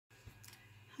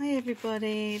Hi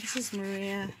everybody, this is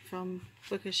Maria from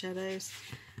Book of Shadows.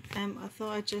 I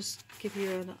thought I'd just give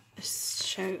you a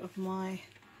show of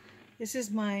this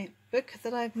is my book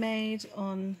that I've made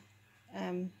on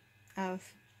out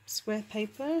of square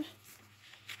paper.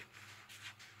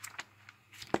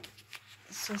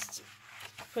 It's just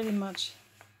pretty much,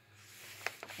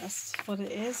 that's what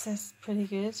it is. It's pretty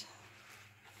good.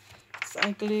 So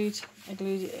I glued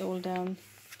it all down.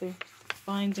 The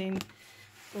binding,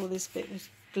 all this bit was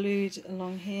glued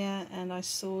along here, and I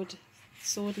sawed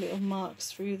little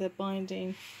marks through the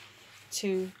binding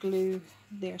to glue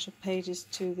the actual pages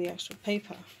to the actual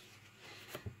paper,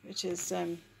 which is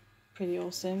pretty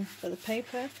awesome. But the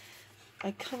paper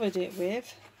I covered it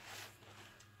with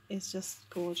is just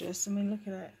gorgeous. I mean, look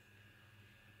at it.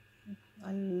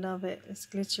 I love it. It's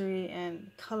glittery and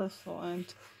colourful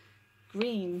and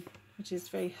green, which is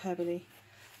very herbally.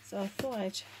 So I thought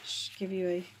I'd give you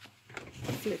a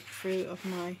flip through of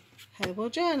my herbal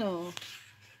journal.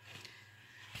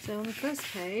 So on the first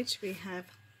page we have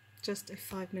just a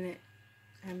 5-minute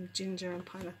ginger and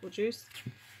pineapple juice,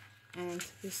 and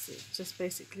this just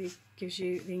basically gives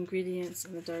you the ingredients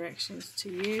and the directions to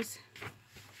use.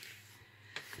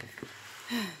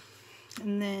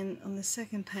 And then on the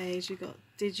second page you got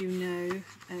Did You Know,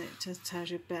 and it just tells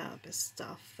you about the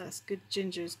stuff that's good.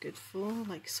 Ginger is good for,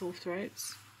 like, sore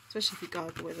throats, especially if you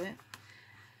gargle with it.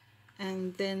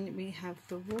 And then we have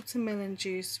the watermelon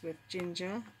juice with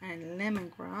ginger and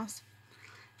lemongrass,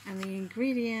 and the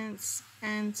ingredients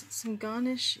and some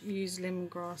garnish, use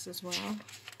lemongrass as well.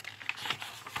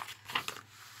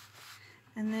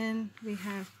 And then we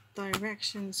have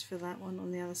directions for that one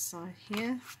on the other side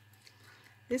here.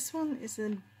 This one is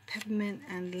a peppermint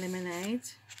and lemonade,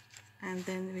 and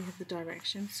then we have the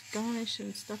directions, garnish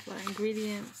and stuff like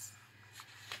ingredients.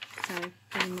 So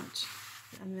pretty much,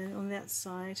 and then on that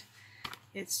side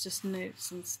it's just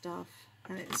notes and stuff,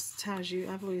 and it tells you,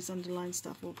 I've always underlined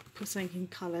stuff or put something in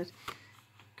coloured,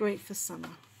 great for summer.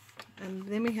 And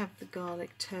then we have the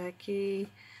garlic turkey,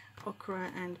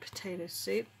 okra and potato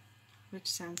soup, which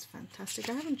sounds fantastic.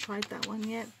 I haven't tried that one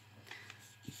yet,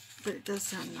 but it does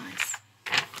sound nice.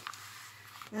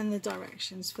 And the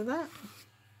directions for that: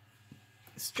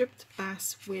 stripped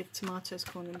bass with tomatoes,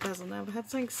 corn and basil. Now I've had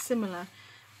something similar,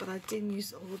 but I didn't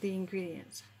use all the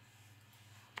ingredients.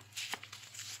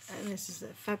 And this is a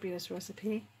fabulous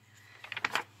recipe.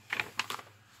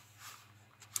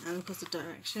 And of course the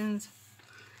directions.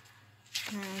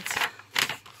 And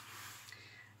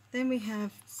then we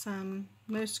have some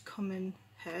most common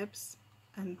herbs,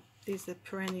 and these are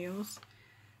perennials.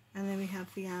 And then we have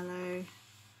the aloe,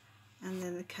 and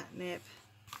then the catnip,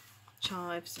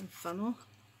 chives and fennel.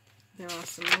 There are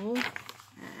some more.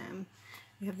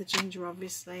 We have the ginger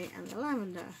obviously, and the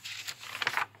lavender.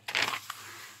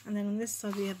 And then on this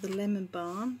side we have the lemon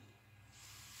balm,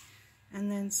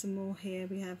 and then some more here.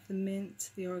 We have the mint,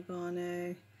 the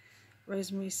oregano,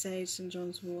 rosemary, sage, St.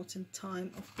 John's wort and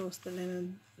thyme, of course the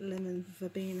lemon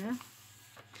verbena.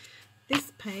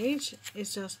 This page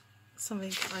is just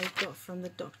something I got from the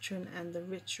Doctrine and the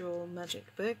Ritual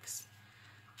Magic books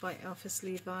by Alphys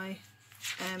Levi,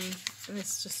 and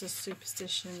it's just a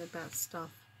superstition about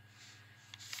stuff.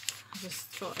 I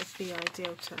just thought it'd be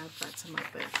ideal to add that to my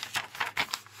book.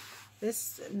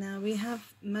 Now we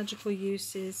have magical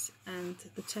uses, and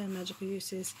the term magical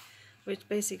uses, which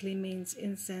basically means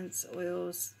incense,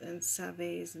 oils and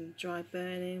salves and dry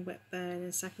burning, wet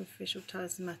burning, sacrificial,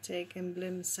 talismanic,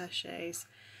 emblems, sachets,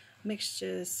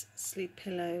 mixtures, sleep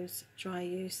pillows, dry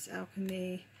use,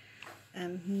 alchemy.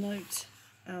 Note,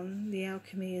 the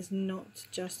alchemy is not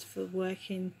just for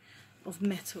working of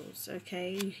metals,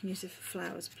 okay? You can use it for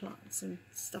flowers, plants and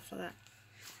stuff like that.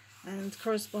 And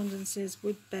correspondences,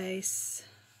 wood base,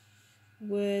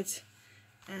 wood,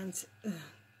 and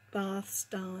baths,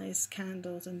 dyes,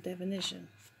 candles and divination,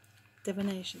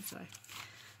 sorry.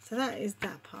 So that is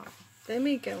that part. Let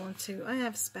me go on to, I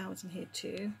have spells in here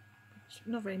too,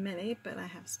 not very many, but I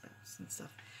have spells and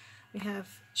stuff. We have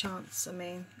chants,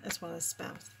 as well as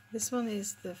spells. This one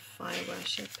is the fire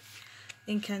worship,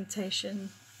 incantation,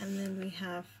 and then we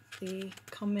have the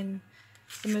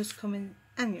most common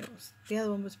annuals. The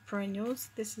other one was perennials.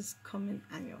 This is common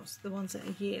annuals, the ones that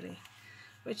are yearly,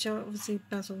 which are obviously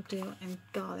basil, dill and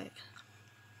garlic.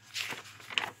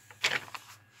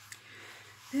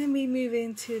 Then we move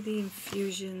into the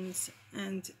infusions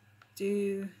and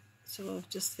do sort of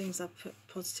just things I put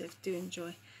positive, do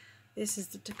enjoy. This is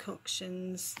the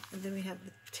decoctions, and then we have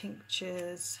the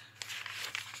tinctures,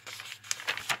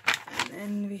 and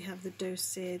then we have the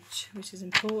dosage, which is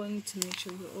important to make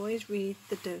sure you always read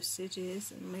the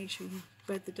dosages and make sure you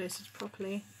read the dosage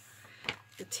properly.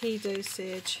 The tea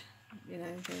dosage, you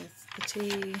know, there's the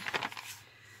tea.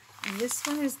 And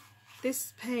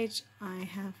this page I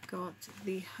have got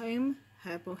the Home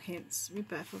Herbal Hints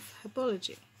Rebirth of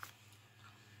Herbology.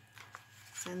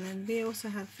 So, and then we also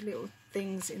have little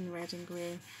things in red and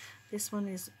green. This one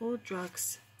is all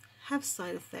drugs have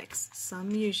side effects,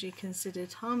 some usually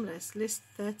considered harmless. List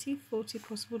 30-40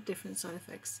 possible different side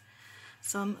effects.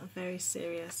 Some are very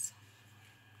serious.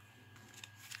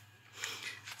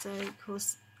 So of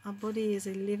course our body is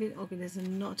a living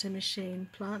organism, not a machine.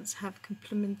 Plants have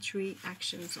complementary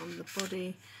actions on the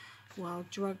body, while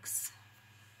drugs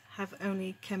have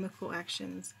only chemical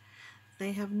actions.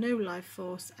 They have no life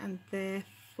force and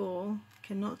therefore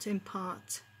cannot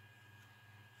impart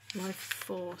life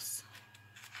force.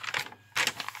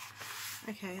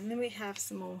 Okay, and then we have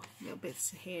some more little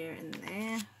bits here and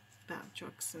there about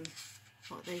drugs and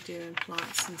what they do in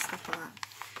plants and stuff like that.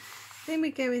 Then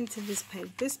we go into this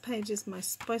page. This page is my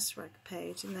spice rack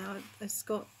page, and now it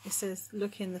says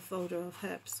look in the folder of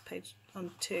herbs, page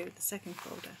on 2, the second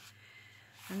folder,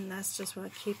 and that's just where I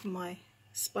keep my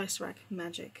spice rack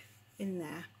magic in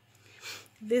there.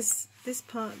 This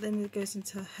part then it goes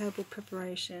into herbal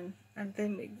preparation, and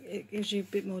then it gives you a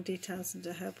bit more details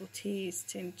into herbal teas,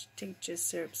 tinctures,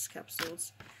 syrups,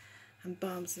 capsules, and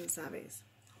balms and salves.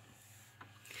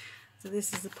 So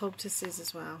this is the poultices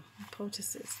as well,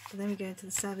 poultices. But then we go into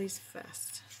the salves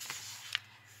first,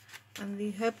 and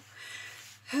the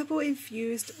herbal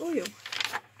infused oil.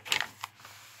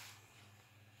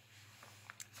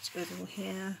 It's available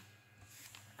here.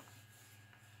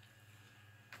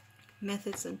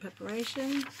 Methods and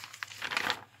preparation,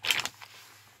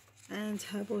 and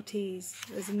herbal teas.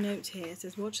 There's a note here. It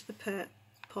says watch the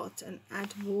pot and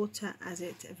add water as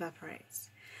it evaporates.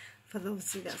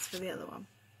 Obviously that's for the other one.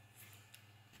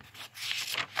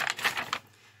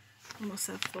 And what's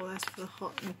that for? That's for the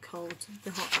hot and cold,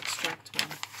 the hot extract one.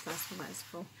 That's what that's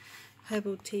for.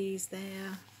 Herbal teas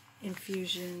there,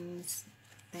 infusions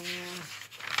there,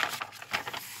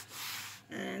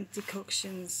 and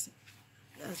decoctions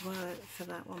as well for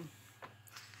that one.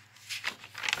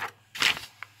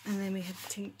 And then we have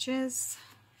tinctures,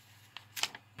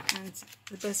 and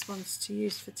the best ones to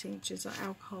use for tinctures are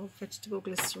alcohol, vegetable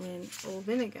glycerin or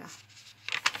vinegar.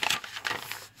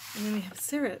 And then we have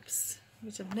syrups,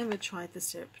 which I've never tried the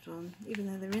syrup on, even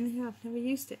though they're in here. I've never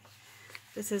used it.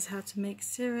 This says how to make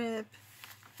syrup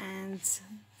and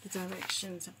the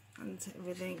directions and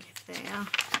everything there.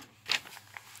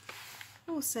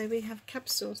 Also we have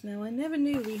capsules. Now I never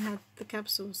knew we had the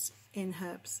capsules in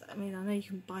herbs. I mean, I know you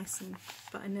can buy some,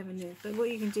 but I never knew. But what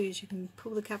you can do is you can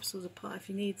pull the capsules apart if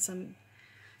you need some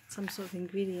sort of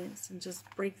ingredients, and just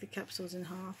break the capsules in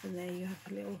half, and there you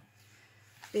have a little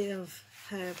bit of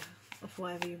herb of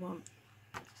whatever you want.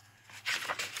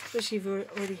 Especially if you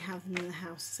already have them in the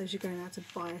house. So if you're going out to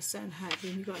buy a certain herb,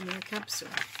 then you've got them in a capsule.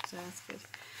 So that's good.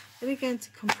 Then we go into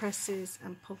compresses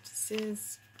and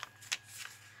poultices.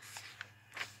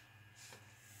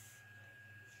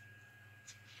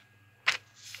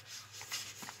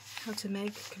 How to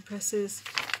make compresses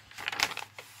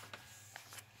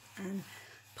and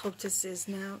poultices.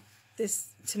 Now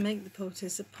this, to make the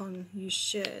poultice upon you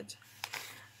should,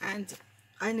 and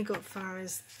I only got far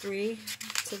as 3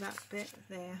 to that bit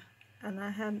there, and I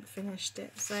hadn't finished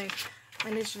it, so I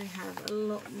literally have a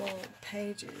lot more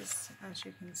pages, as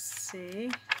you can see.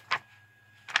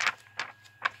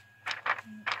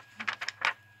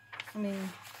 I mean,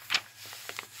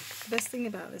 the best thing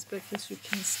about this book is you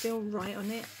can still write on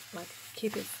it, like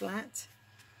keep it flat,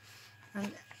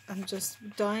 and I'm just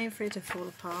dying for it to fall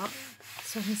apart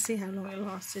so I can see how long it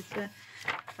lasted, but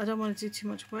I don't want to do too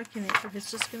much work in it if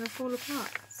it's just going to fall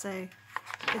apart. So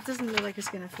it doesn't look like it's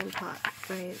going to fall apart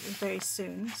very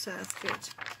soon, so that's good.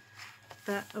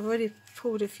 But I've already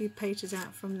pulled a few pages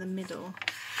out from the middle.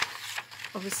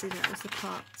 Obviously that was the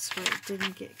parts where it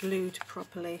didn't get glued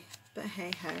properly, but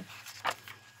hey ho.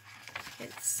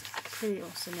 It's pretty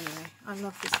awesome anyway. I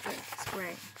love this book, it's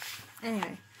great.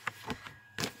 Anyway,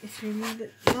 if you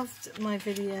loved my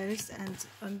videos, and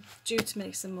I'm due to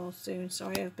make some more soon,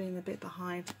 sorry I've been a bit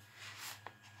behind.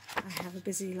 I have a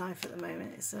busy life at the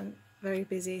moment, it's very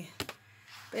busy.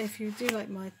 But if you do like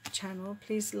my channel,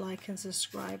 please like and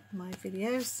subscribe my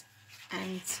videos,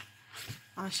 and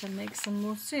I shall make some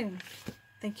more soon.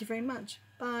 Thank you very much.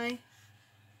 Bye.